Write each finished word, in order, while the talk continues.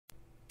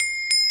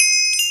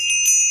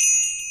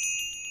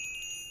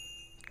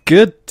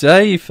Good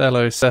day,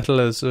 fellow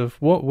settlers of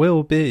what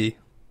will be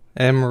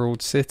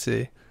Emerald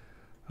City.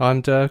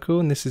 I'm Dirkle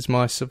and this is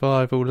my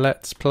survival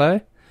Let's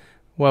Play.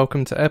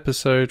 Welcome to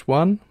episode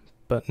 1,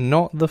 but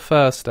not the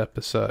first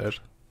episode.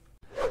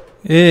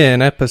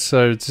 In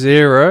episode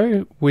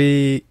 0,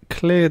 we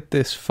cleared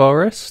this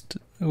forest.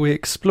 We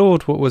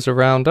explored what was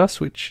around us,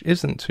 which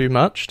isn't too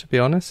much, to be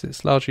honest.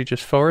 It's largely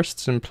just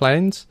forests and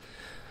plains.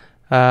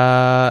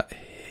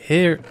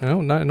 Here,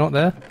 oh no, not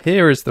there.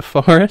 Here is the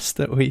forest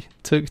that we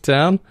took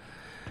down.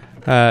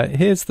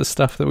 Here's the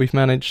stuff that we've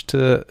managed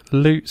to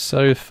loot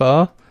so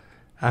far.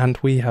 And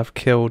we have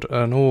killed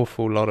an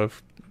awful lot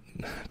of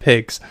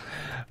pigs.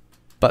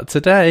 But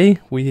today,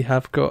 we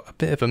have got a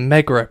bit of a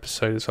mega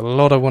episode. There's a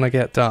lot I want to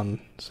get done.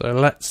 So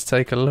let's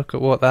take a look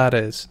at what that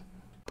is.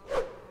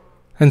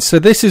 And so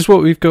this is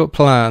what we've got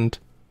planned.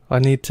 I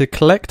need to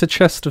collect a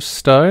chest of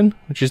stone,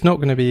 which is not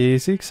going to be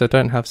easy because I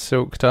don't have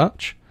silk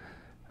touch.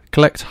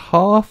 Collect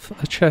half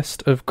a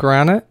chest of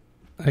granite.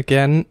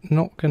 Again,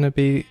 not going to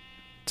be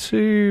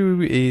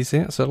too easy.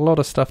 It's a lot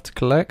of stuff to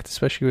collect,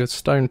 especially with a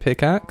stone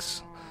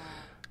pickaxe.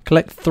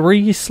 Collect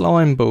 3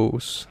 slime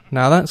balls.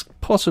 Now that's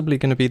possibly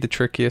going to be the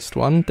trickiest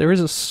one. There is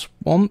a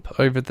swamp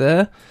over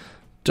there.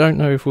 Don't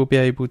know if we'll be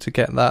able to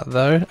get that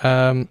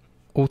though.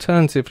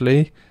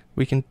 Alternatively,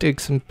 we can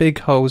dig some big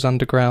holes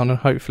underground and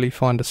hopefully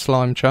find a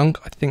slime chunk.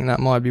 I think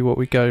that might be what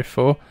we go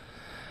for.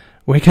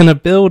 We're going to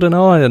build an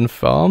iron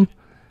farm,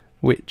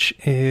 which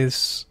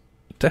is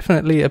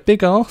definitely a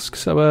big ask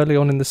so early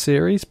on in the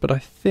series, but I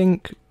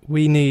think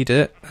we need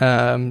it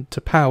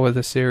to power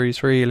the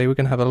series really. We're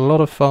going to have a lot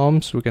of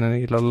farms, we're going to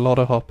need a lot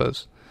of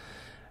hoppers,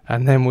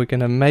 and then we're going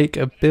to make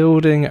a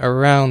building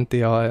around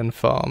the iron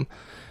farm.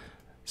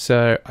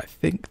 So I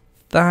think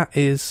that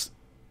is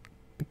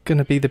going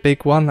to be the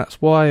big one.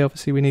 That's why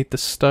obviously we need the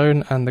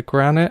stone and the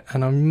granite,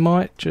 and I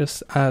might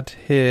just add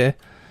here,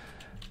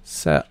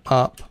 set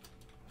up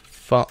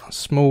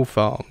small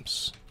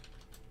farms.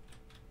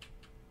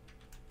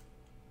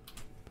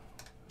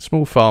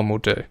 Small farm will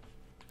do.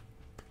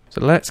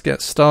 So let's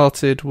get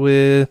started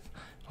with,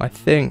 I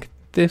think,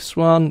 this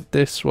one,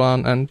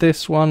 and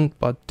this one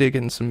by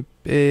digging some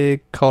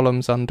big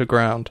columns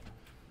underground.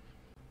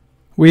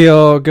 We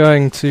are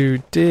going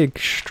to dig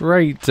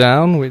straight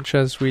down, which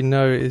as we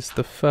know is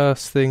the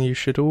first thing you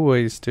should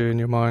always do in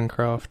your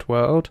Minecraft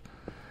world.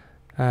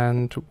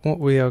 And what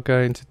we are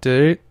going to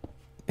do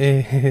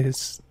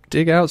is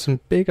dig out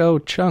some big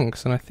old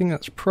chunks, and I think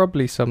that's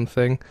probably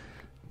something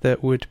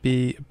that would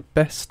be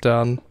best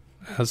done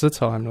as a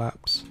time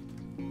lapse.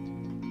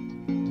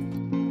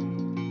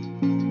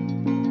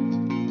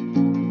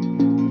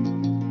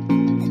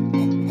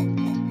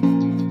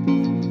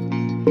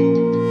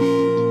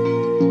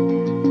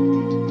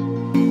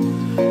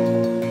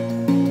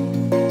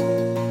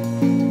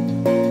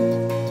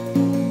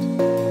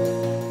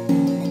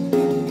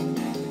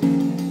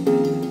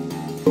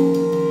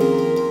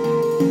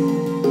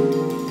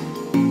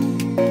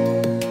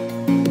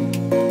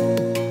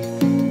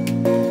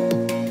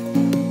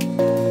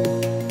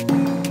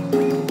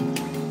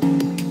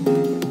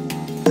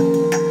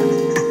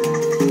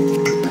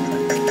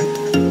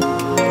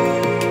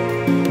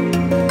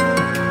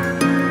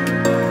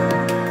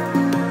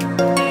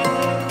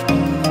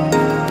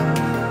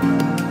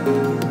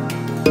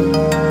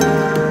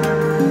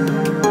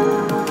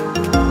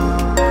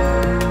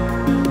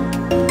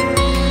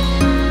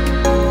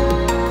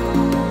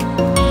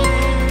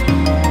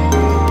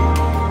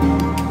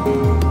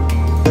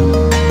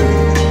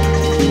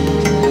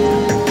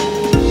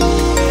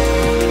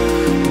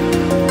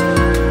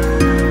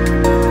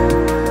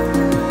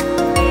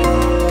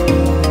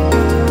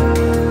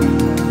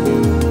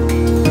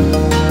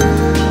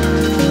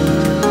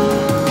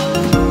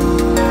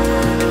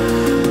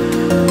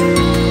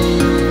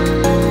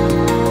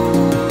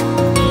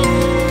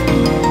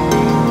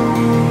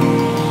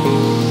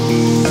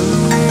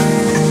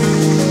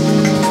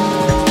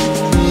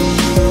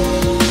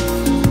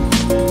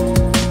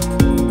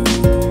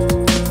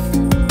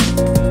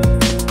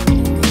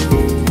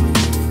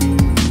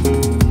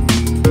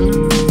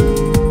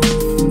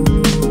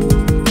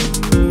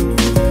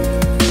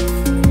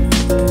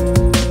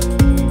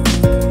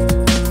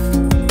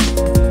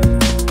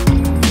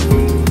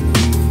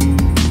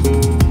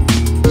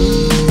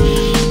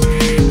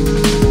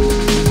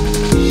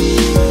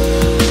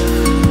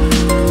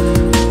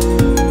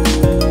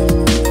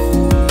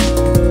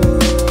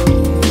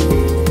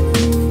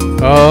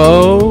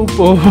 Oh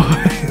boy,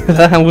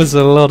 that was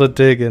a lot of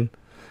digging.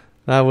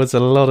 That was a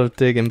lot of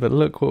digging, but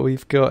look what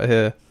we've got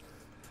here.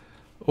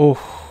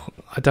 Oh,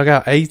 I dug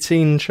out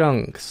 18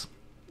 chunks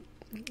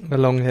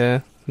along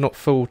here. Not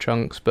full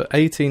chunks, but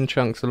 18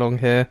 chunks along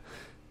here.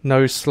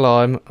 No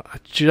slime. I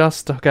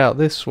just dug out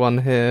this one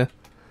here,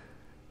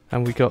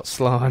 and we got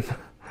slime.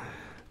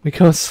 We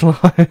got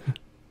slime.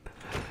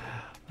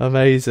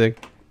 Amazing.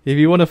 If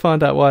you want to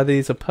find out why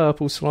these are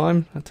purple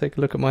slime, take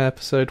a look at my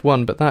episode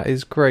 1, but that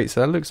is great.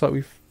 So that looks like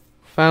we've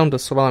found a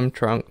slime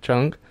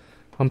chunk.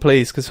 I'm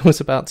pleased because I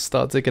was about to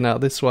start digging out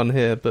this one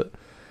here, but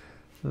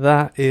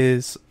that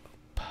is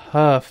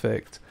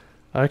perfect.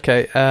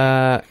 Okay,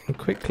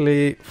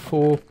 quickly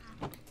for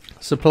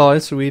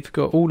supplies, so we've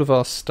got all of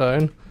our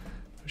stone.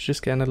 I was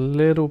just getting a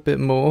little bit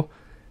more,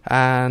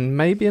 and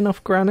maybe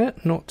enough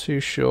granite, not too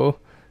sure.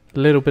 A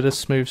little bit of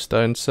smooth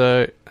stone,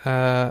 so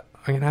I'm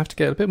going to have to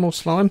get a bit more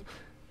slime,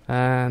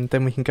 and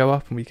then we can go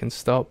up and we can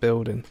start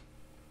building.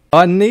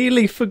 I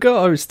nearly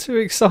forgot, I was too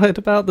excited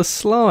about the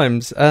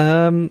slimes.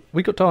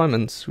 We got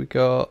diamonds,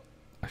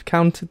 I've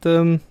counted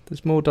them,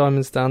 there's more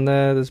diamonds down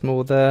there, there's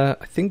more there.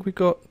 I think we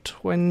got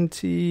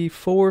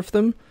 24 of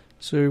them,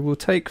 so we'll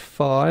take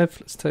 5.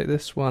 Let's take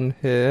this one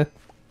here.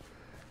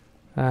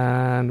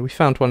 And we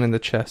found one in the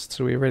chest,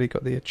 so we already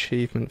got the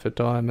achievement for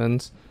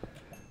diamonds.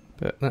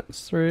 But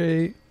that's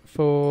 3,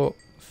 4,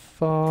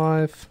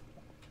 5.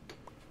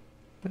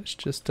 Let's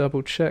just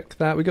double check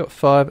that. We got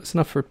 5, it's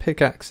enough for a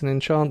pickaxe and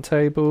enchant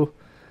table.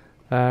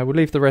 We'll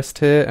leave the rest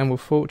here and we'll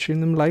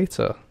fortune them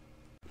later.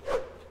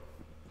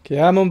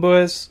 Come on,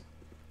 boys.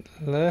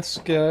 Let's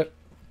go.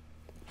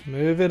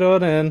 Move it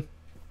on in.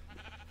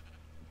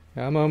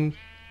 Come on.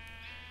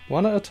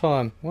 One at a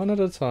time,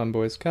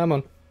 boys. Come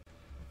on.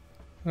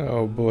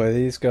 Oh boy,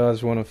 these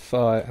guys want to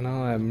fight, and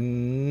I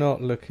am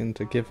not looking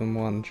to give them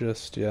one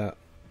just yet.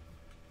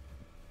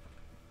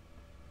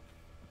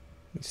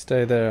 You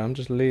stay there, I'm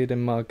just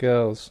leading my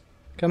girls.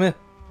 Come here.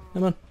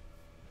 Come on.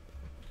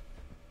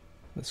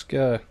 Let's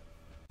go.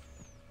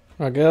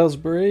 My girls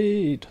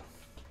breed.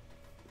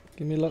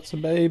 Give me lots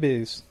of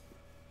babies.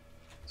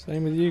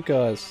 Same with you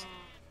guys.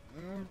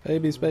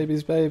 Babies,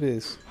 babies,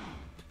 babies.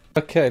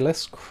 Okay,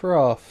 let's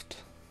craft.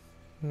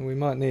 We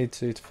might need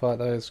to fight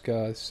those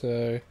guys,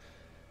 so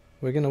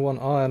we're going to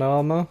want iron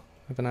armour.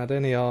 I haven't had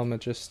any armour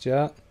just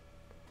yet.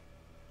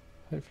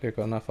 Hopefully I've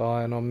got enough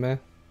iron on me.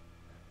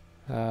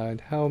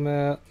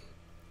 Helmet.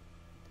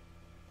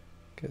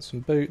 Get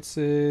some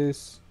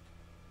bootses.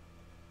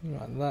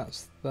 Right,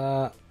 that's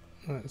that.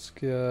 Let's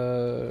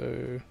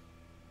go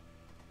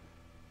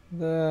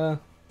there.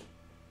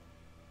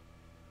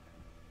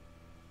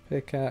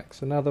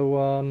 Pickaxe, another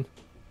one.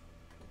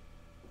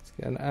 Let's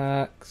get an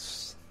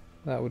axe.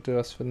 That will do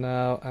us for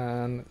now.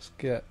 And let's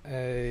get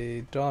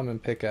a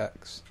diamond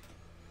pickaxe.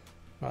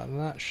 Right, and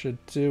that should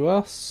do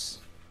us.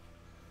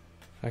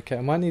 Okay,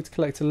 I might need to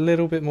collect a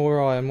little bit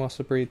more iron whilst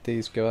I breed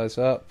these guys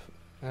up.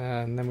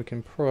 And then we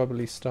can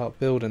probably start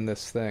building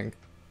this thing.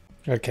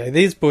 Okay,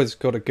 these boys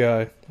got to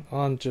go.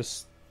 I'm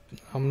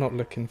not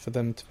looking for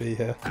them to be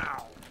here.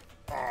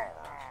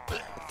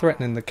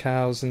 Threatening the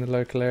cows in the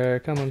local area.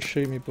 Come on,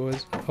 shoot me,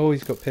 boys. Oh,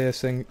 he's got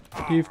piercing.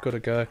 You've got to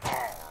go.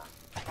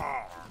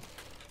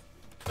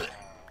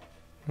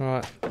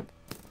 Right.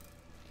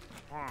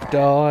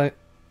 Die.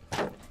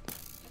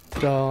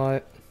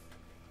 Die.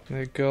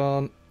 They're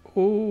gone.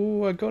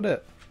 Oh, I got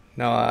it.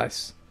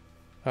 Nice.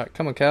 Alright,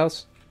 come on,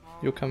 cows.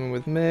 You're coming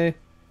with me.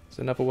 There's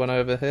another one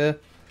over here.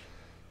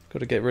 Got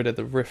to get rid of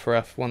the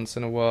riffraff once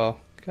in a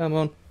while. Come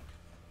on.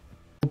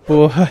 Oh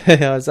boy,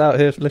 I was out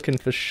here looking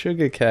for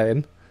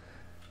sugarcane.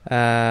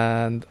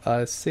 And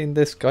I've seen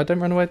this guy.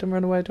 Don't run away, don't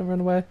run away, don't run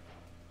away.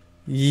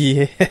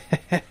 Yeah.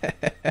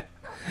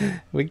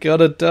 We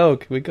got a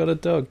dog. We got a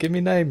dog. Give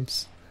me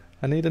names.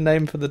 I need a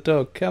name for the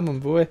dog. Come on,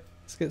 boy.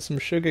 Let's get some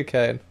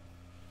sugarcane.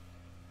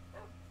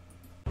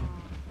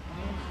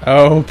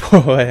 Oh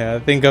boy, I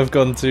think I've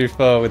gone too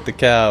far with the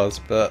cows,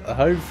 but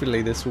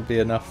hopefully this will be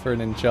enough for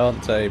an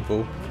enchant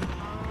table.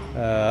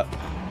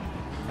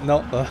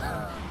 Not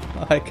that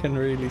I can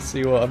really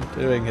see what I'm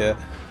doing here.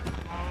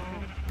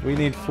 We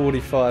need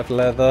 45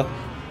 leather.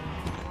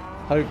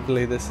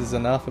 Hopefully this is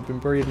enough. I've been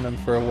breeding them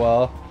for a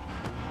while.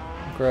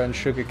 I'm growing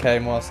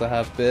sugarcane whilst I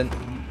have been.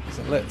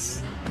 So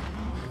let's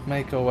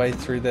make our way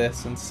through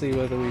this and see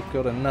whether we've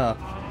got enough.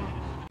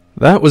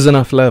 That was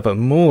enough leather,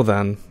 more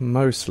than,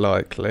 most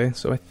likely.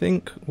 So I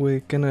think we're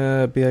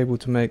gonna be able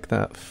to make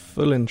that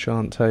full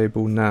enchant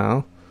table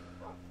now.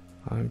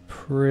 I'm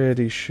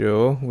pretty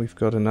sure we've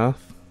got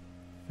enough.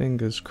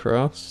 Fingers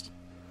crossed.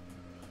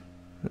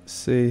 Let's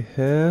see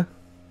here.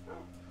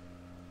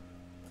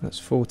 That's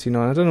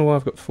 49. I don't know why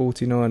I've got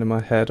 49 in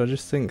my head. I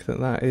just think that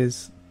that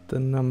is the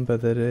number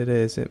that it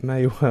is. It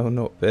may well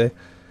not be.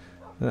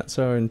 That's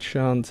our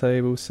enchant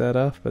table set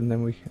up, and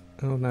then we...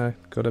 Oh no,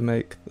 got to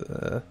make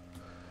the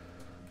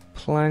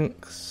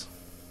planks.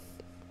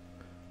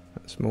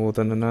 That's more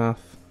than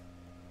enough.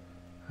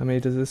 How many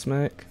does this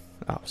make?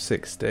 Oh,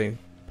 16.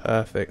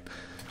 Perfect.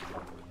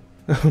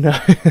 Oh no.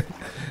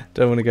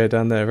 Don't want to go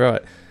down there.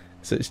 Right.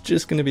 So it's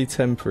just going to be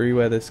temporary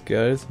where this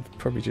goes. I'll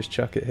probably just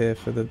chuck it here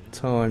for the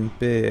time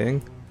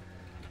being.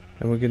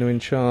 And we're going to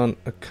enchant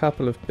a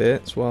couple of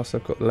bits whilst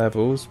I've got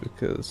levels,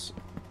 because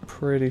I'm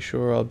pretty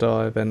sure I'll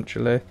die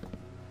eventually.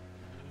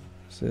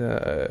 So,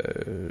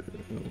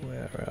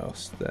 where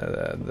else?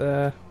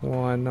 There.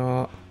 Why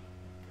not?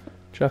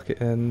 Chuck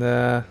it in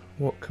there.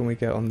 What can we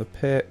get on the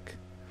pick?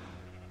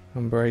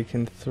 I'm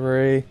breaking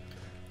 3.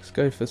 Let's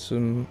go for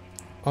some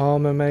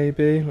armour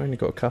maybe. We've only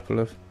got a couple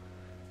of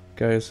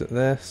goes at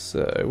this,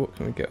 so what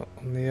can we get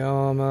on the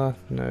armour?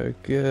 No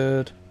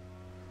good.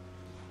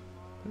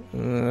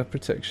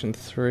 Protection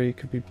 3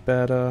 could be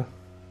better.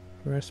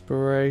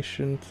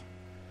 Respiration.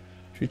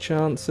 Should we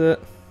chance it?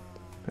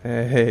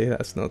 Hey,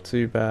 that's not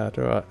too bad,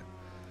 right.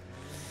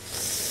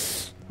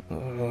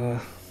 I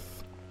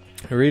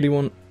really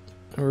want...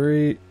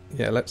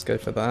 yeah, let's go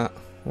for that.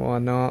 Why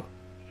not?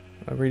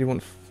 I really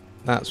want...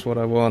 that's what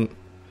I want.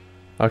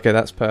 Okay,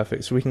 that's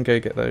perfect. So we can go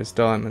get those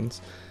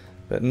diamonds.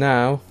 But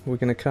now, we're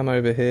going to come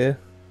over here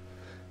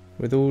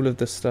with all of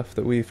the stuff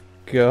that we've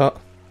got.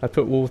 I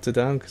put water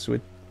down because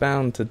we're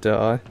bound to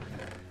die.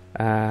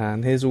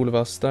 And here's all of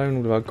our stone,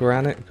 all of our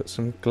granite. We've got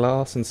some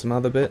glass and some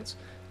other bits.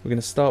 We're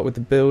going to start with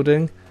the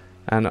building.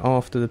 And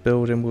after the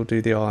building, we'll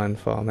do the iron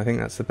farm. I think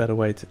that's the better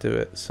way to do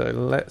it. So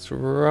let's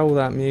roll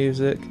that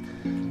music.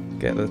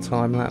 Get the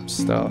time lapse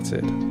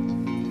started.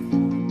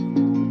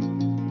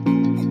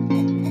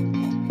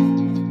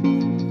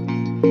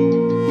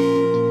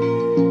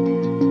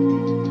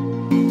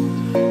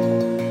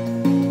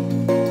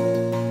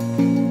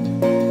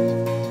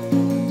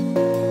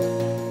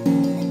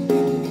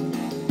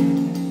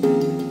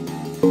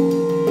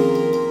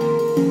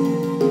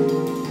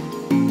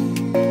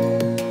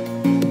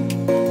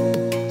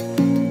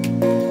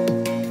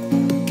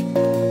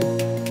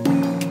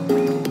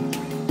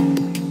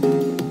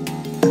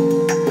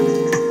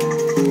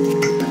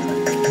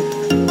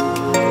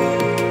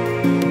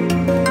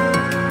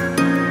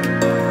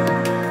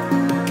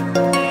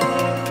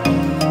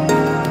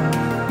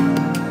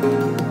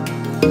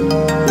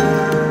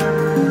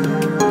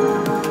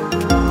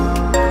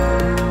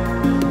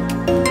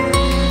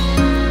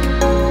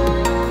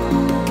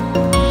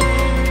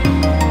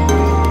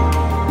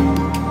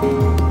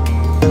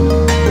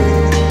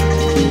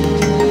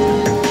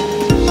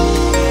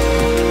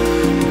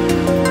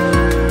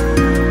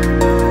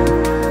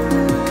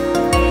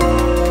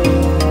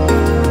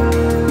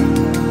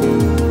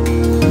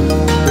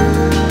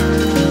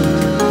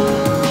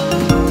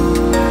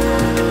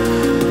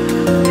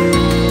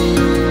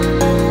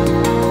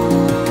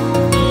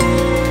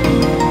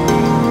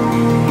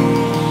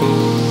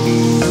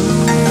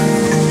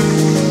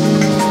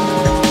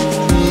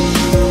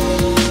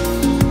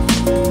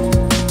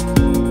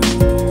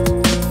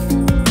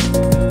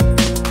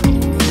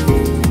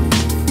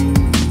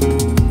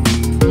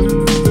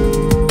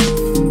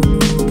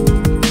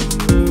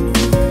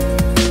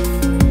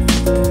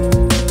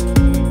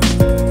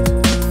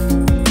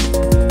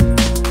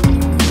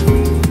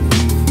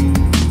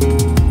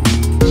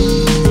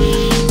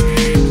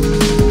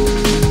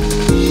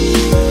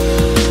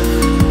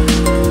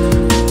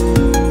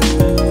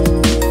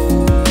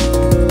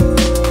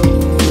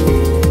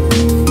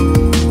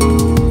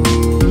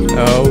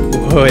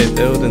 Boy,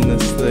 building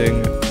this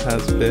thing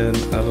has been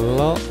a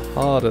lot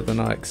harder than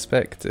I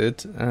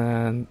expected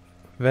and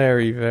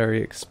very,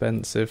 very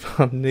expensive.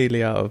 I'm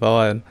nearly out of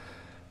iron,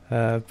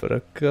 but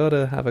I've got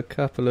to have a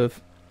couple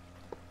of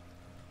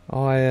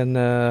iron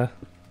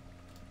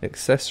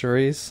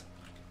accessories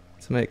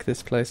to make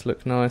this place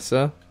look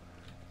nicer.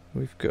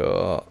 We've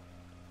got,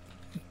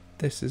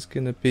 this is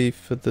going to be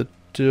for the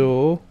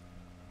door,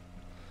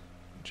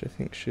 which I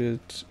think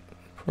should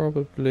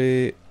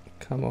probably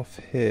come off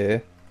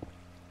here.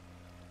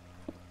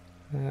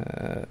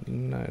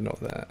 No, not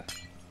there.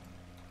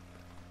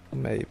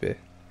 Maybe.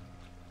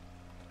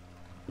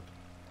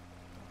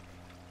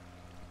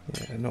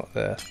 Yeah, not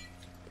there.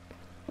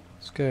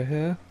 Let's go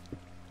here.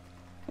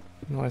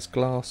 Nice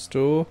glass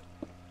door.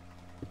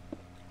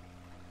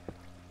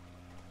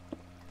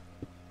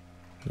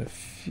 And a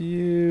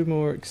few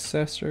more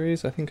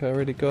accessories. I think I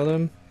already got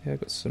them. Yeah,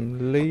 I've got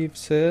some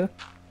leaves here.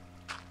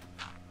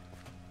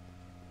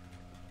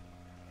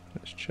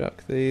 Let's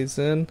chuck these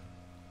in.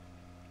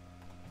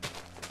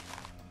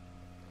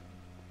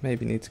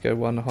 Maybe need to go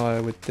one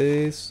higher with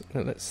these.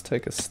 Now let's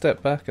take a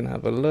step back and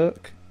have a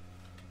look.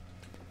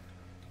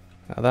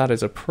 Now that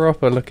is a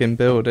proper looking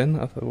building.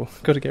 I thought, well,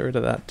 I've got to get rid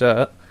of that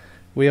dirt.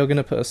 We are going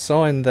to put a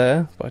sign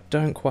there, but I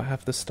don't quite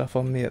have the stuff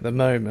on me at the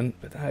moment.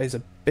 But that is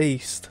a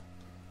beast.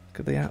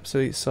 Look at the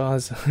absolute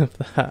size of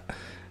that.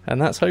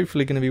 And that's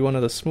hopefully going to be one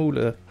of the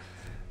smaller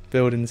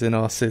buildings in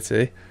our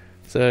city.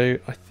 So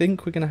I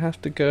think we're going to have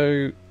to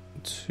go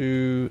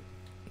to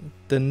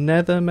the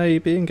nether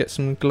maybe and get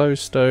some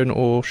glowstone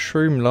or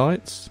shroom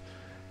lights,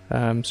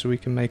 so we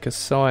can make a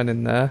sign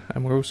in there.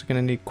 And we're also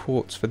going to need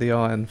quartz for the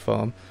iron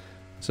farm.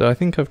 So I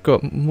think I've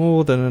got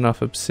more than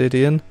enough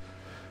obsidian.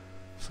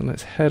 So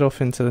let's head off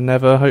into the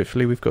nether.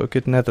 Hopefully we've got a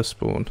good nether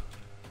spawn.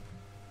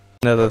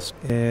 Nether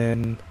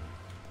in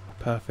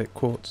perfect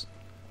quartz.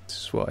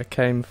 This is what I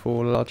came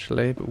for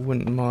largely, but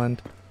wouldn't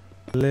mind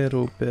a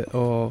little bit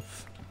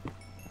of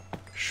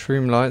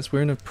shroom lights.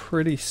 We're in a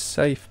pretty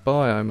safe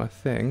biome, I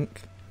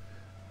think.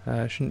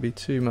 Shouldn't be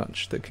too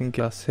much that can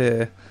get us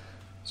here.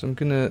 So I'm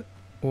gonna...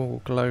 oh,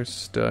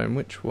 glowstone.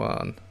 Which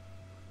one?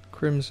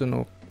 Crimson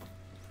or...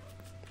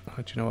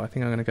 oh, do you know what? I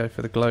think I'm gonna go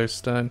for the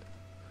glowstone.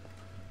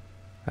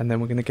 And then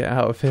we're gonna get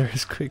out of here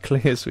as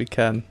quickly as we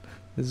can.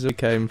 This is what we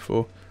came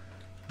for.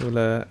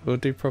 We'll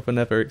do proper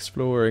nether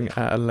exploring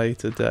at a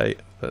later date.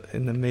 But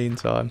in the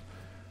meantime,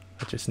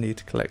 I just need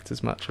to collect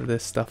as much of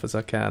this stuff as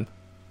I can.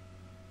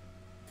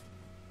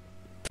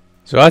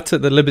 So I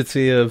took the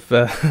liberty of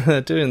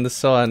doing the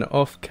sign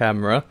off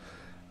camera,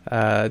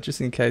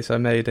 just in case I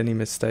made any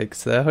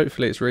mistakes there.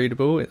 Hopefully it's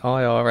readable.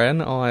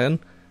 IRN, iron,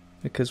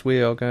 because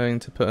we are going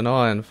to put an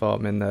iron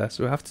farm in there.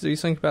 So we'll have to do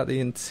something about the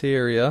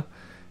interior.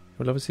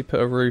 We'll obviously put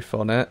a roof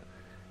on it,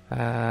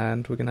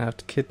 and we're going to have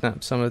to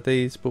kidnap some of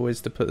these boys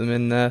to put them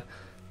in there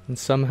and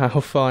somehow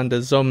find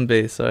a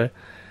zombie. So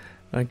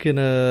I'm going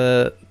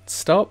to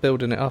start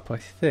building it up, I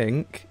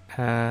think,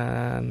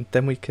 and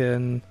then we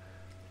can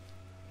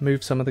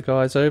move some of the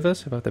guys over.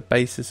 So if I have the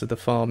basis of the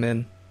farm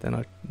in, then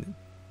I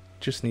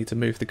just need to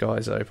move the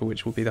guys over,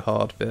 which will be the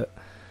hard bit.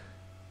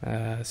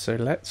 So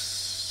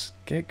let's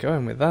get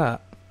going with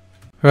that.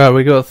 Right,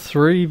 we got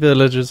 3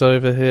 villagers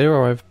over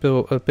here. I've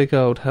built a big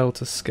old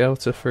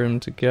helter-skelter for him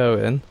to go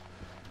in,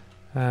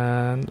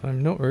 and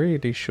I'm not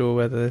really sure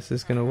whether this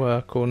is going to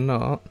work or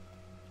not,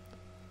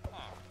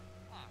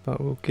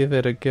 but we'll give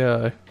it a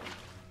go.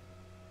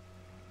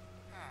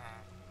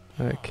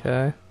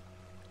 Okay,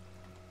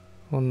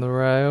 on the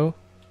rail.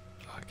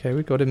 Okay,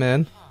 we got him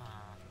in.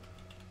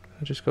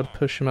 I just got to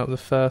push him up the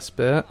first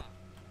bit.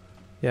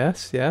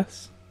 Yes,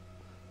 yes.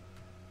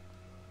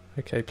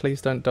 Okay,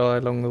 please don't die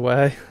along the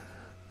way.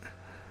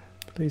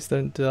 Please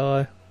don't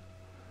die.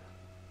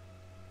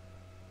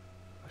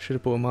 I should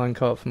have bought a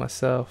minecart for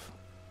myself.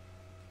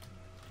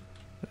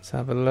 Let's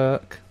have a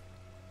look.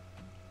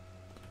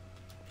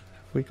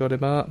 Have we got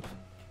him up?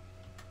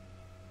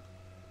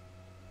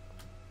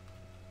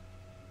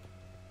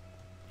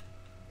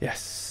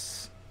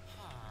 Yes.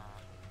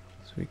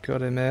 So we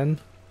got him in.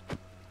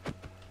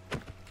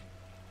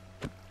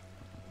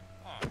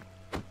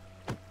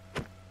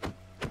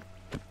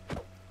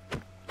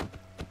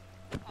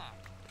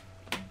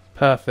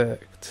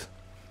 Perfect.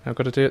 I've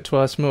got to do it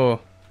twice more.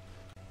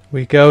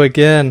 We go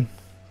again.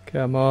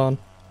 Come on.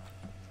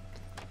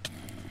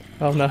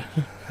 Oh no.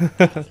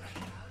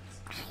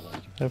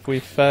 Have we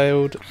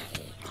failed?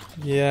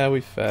 Yeah, we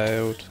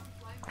failed.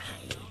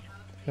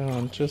 Come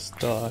on, just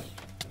die.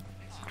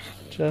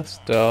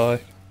 Just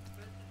die.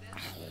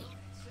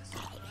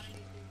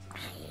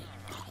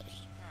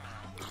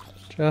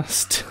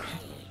 Just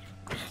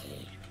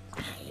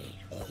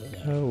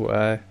go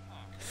away.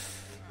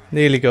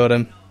 Nearly got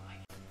him.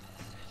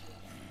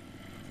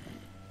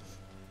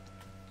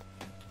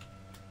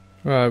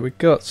 Right, we've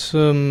got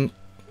some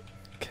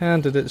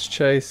candidates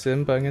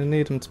chasing, but I'm going to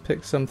need them to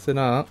pick something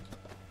up.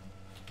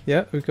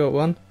 Yeah, we've got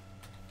one.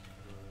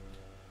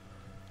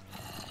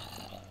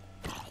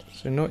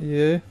 So not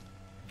you.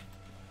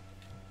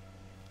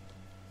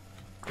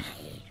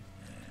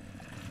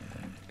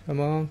 Come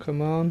on,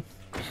 come on.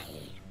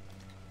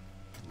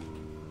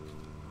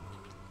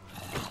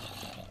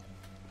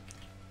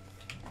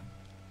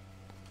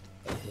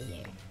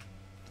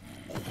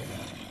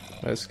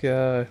 Let's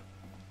go.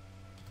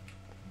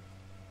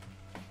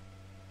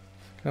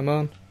 Come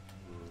on.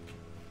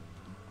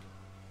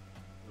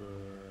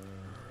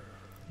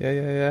 Yeah,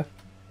 yeah, yeah.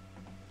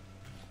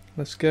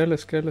 Let's go,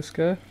 let's go, let's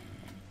go.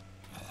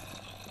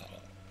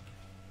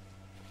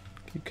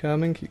 Keep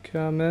coming, keep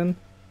coming.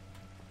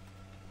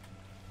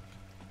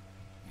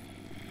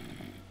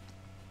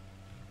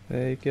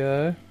 There you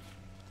go.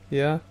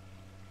 Yeah.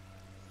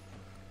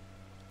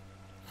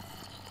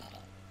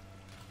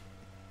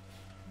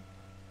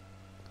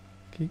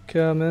 Keep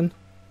coming.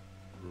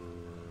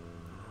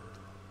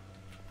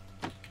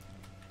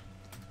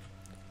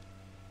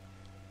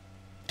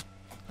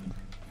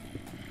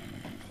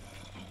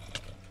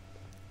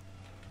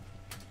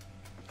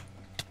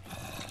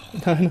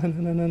 No, no,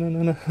 no, no, no,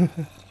 no, no.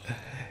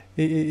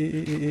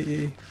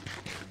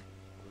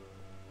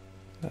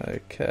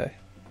 Okay.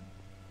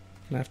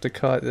 I have to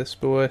kite this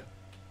boy.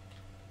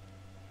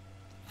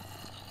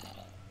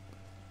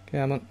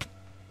 Come on.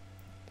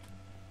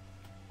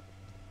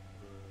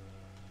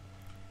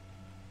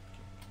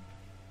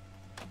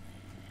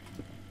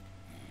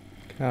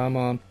 Come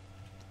on.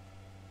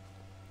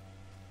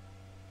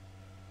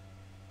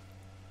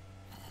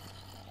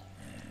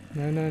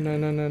 No, no, no,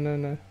 no, no, no,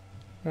 no.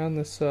 Around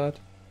this side.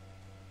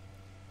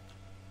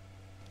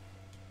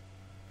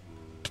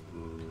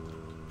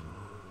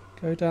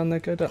 Go down there,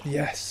 go down.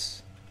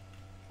 Yes!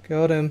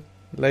 Got him.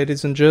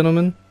 Ladies and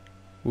gentlemen,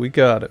 we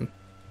got him.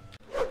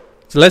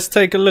 So let's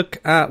take a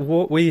look at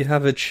what we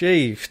have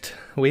achieved.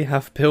 We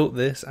have built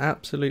this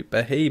absolute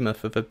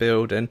behemoth of a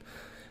building,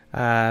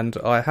 and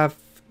I have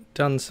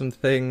done some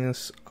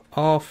things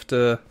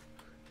after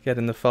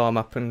getting the farm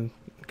up and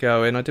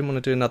going. I didn't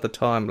want to do another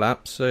time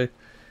lapse, so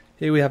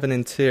here we have an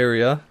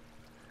interior.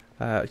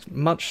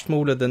 Much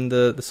smaller than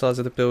the size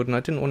of the building. I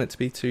didn't want it to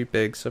be too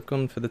big, so I've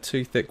gone for the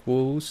 2 thick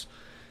walls.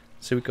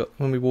 So we got,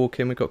 when we walk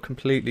in, we've got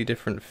completely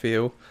different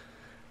feel.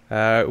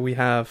 We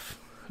have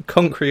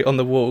concrete on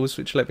the walls,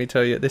 which, let me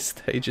tell you, at this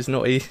stage is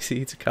not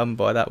easy to come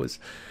by. That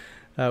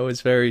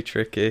was very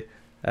tricky.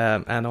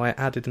 And I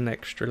added an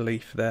extra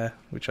leaf there,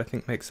 which I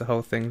think makes the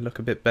whole thing look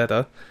a bit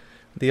better.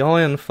 The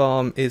iron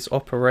farm is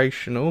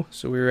operational,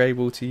 so we were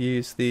able to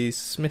use these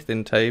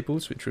smithing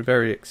tables, which were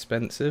very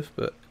expensive,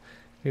 but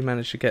we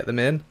managed to get them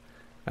in.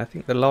 I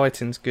think the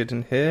lighting's good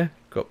in here.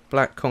 Got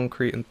black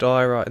concrete and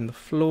diorite in the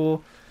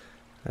floor.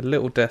 A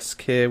little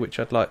desk here, which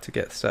I'd like to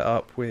get set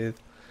up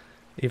with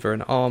either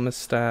an armor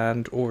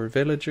stand or a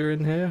villager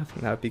in here. I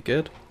think that'd be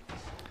good.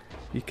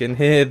 You can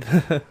hear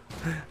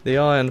the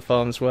iron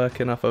farms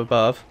working up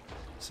above.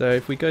 So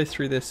if we go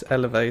through this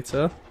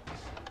elevator,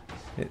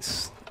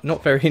 it's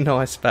not very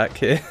nice back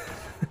here.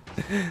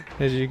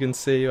 As you can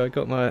see, I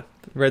got my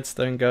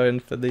redstone going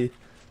for the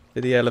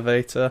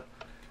elevator.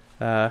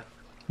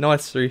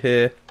 Nice through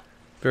here,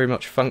 very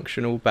much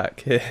functional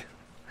back here.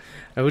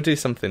 And we'll do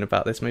something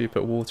about this, maybe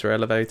put a water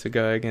elevator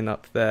going in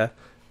up there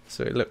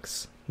so it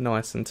looks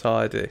nice and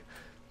tidy.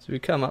 So we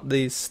come up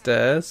these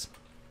stairs.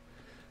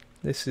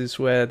 This is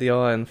where the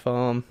iron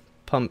farm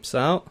pumps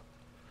out.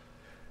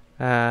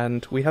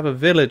 And we have a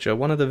villager.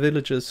 One of the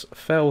villagers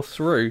fell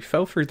through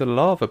the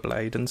lava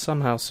blade and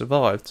somehow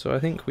survived. So I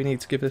think we need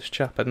to give this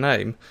chap a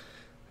name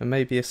and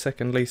maybe a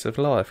second lease of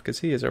life, because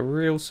he is a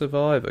real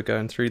survivor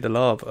going through the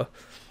lava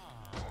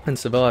and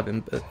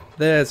surviving. But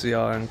there's the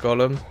iron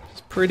golem.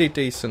 It's pretty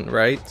decent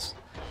rates.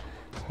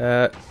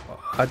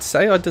 I'd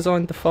say I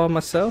designed the farm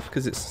myself,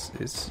 because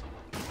it's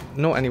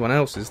not anyone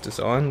else's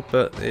design,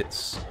 but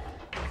it's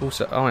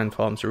also iron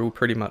farms are all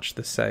pretty much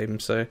the same,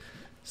 so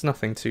there's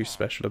nothing too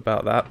special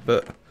about that.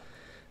 But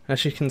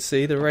as you can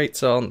see, the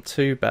rates aren't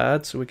too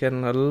bad, so we're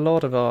getting a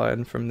lot of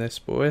iron from this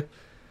boy.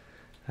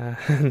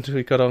 And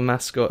we've got our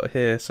mascot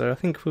here, so I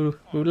think we'll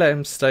let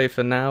him stay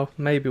for now.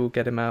 Maybe we'll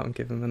get him out and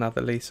give him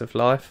another lease of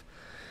life.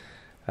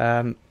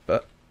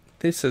 But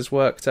this has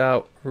worked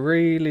out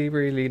really,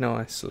 really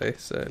nicely.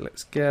 So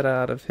let's get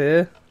out of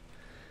here.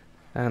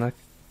 And I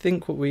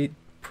think what we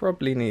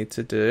probably need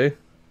to do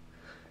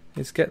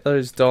is get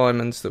those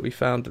diamonds that we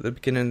found at the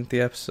beginning of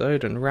the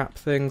episode and wrap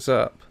things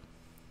up.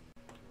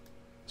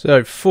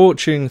 So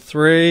fortune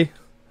 3,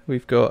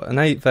 we've got an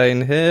 8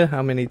 vein here.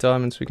 How many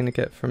diamonds are we going to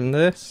get from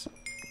this?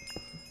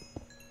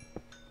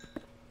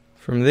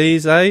 From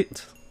these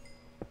 8.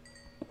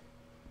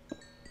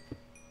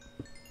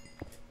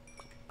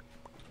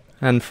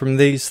 And from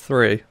these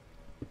 3.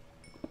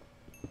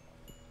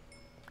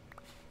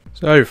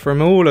 So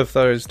from all of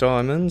those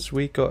diamonds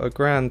we got a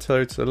grand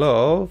total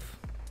of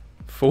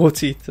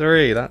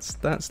 43.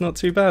 That's not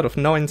too bad off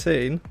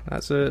 19.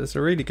 That's a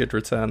really good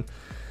return.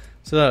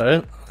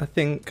 So I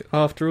think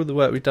after all the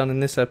work we've done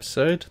in this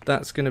episode,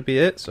 that's going to be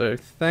it. So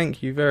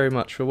thank you very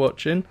much for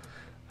watching.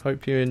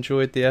 Hope you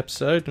enjoyed the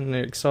episode and are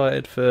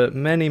excited for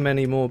many,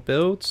 many more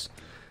builds.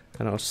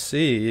 And I'll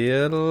see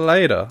you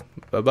later.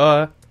 Bye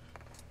bye.